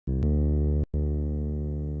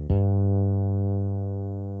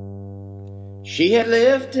She had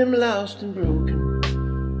left him lost and broken,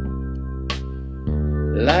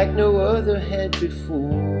 like no other had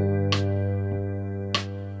before.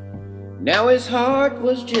 Now his heart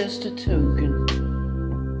was just a token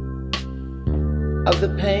of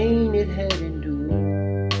the pain it had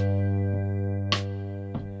endured,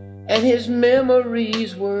 and his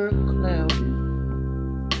memories were clouded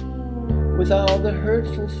with all the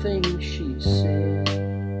hurtful things she'd said.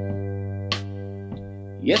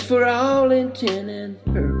 Yet for all intent and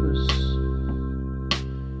purpose,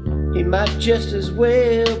 he might just as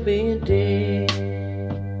well be dead.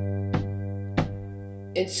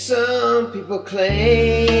 And some people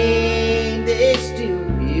claim they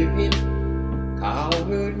still hear him call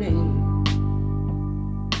her name.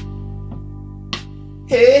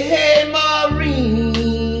 Hey, hey,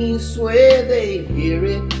 Maureen, swear they hear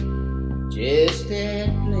it just that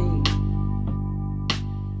plain.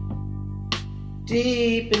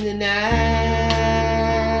 Deep in the night,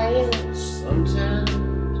 sometimes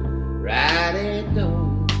right at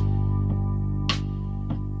dawn.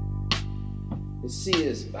 You see,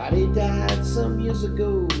 his body died some years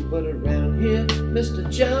ago, but around here Mr.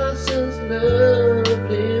 Johnson's love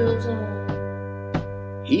lives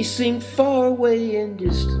on. He seemed far away and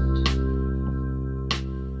distant,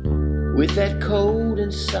 with that cold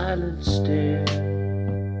and silent stare,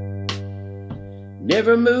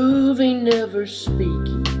 never moving, never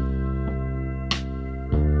speaking,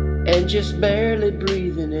 and just barely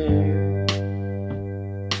breathing air.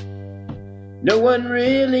 No one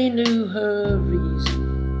really knew her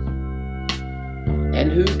reason,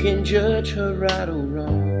 and who can judge her right or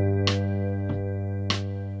wrong?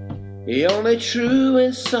 The only true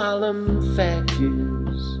and solemn fact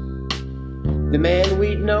is, the man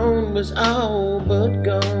we'd known was all but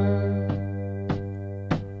gone.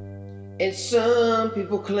 And some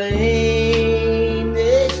people claim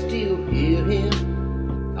they still hear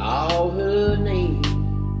him call her name.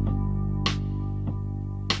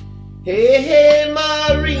 Hey, hey,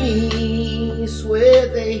 Maureen, swear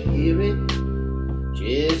they hear it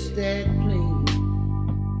just that plain.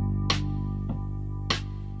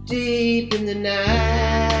 Deep in the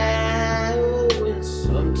night, oh, and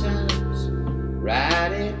sometimes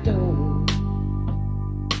right at dawn.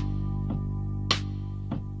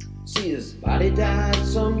 See, his body died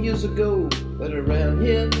some years ago, but around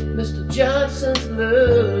here Mr. Johnson's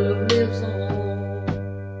love lives on.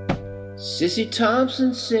 Sissy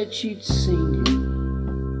Thompson said she'd seen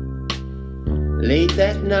him late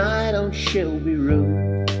that night on Shelby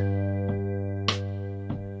Road.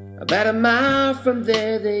 About a mile from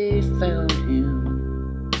there they found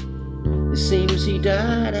him. It seems he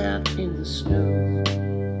died out in the snow.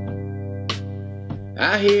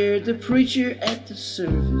 I heard the preacher at the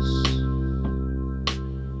service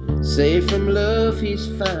say from love he's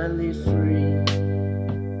finally free.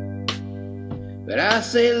 But I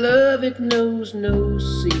say love, it knows no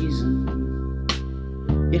season.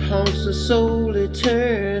 It haunts the soul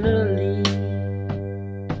eternally.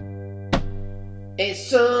 And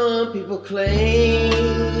some people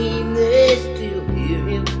claim they still hear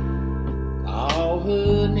him call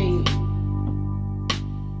her name.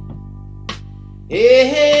 Hey,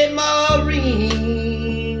 hey,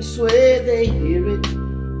 Maureen, swear they hear it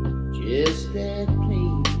just that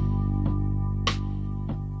plain.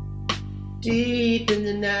 Deep in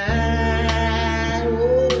the night,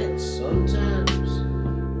 oh, and sometimes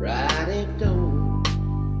right at dawn.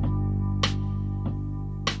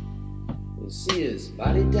 You see, his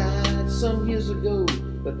body died some years ago,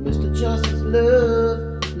 but Mr. Johnson's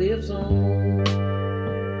love lives on.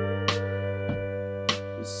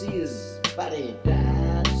 You see, his body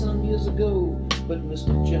died some years ago, but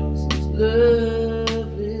Mr. Johnson's love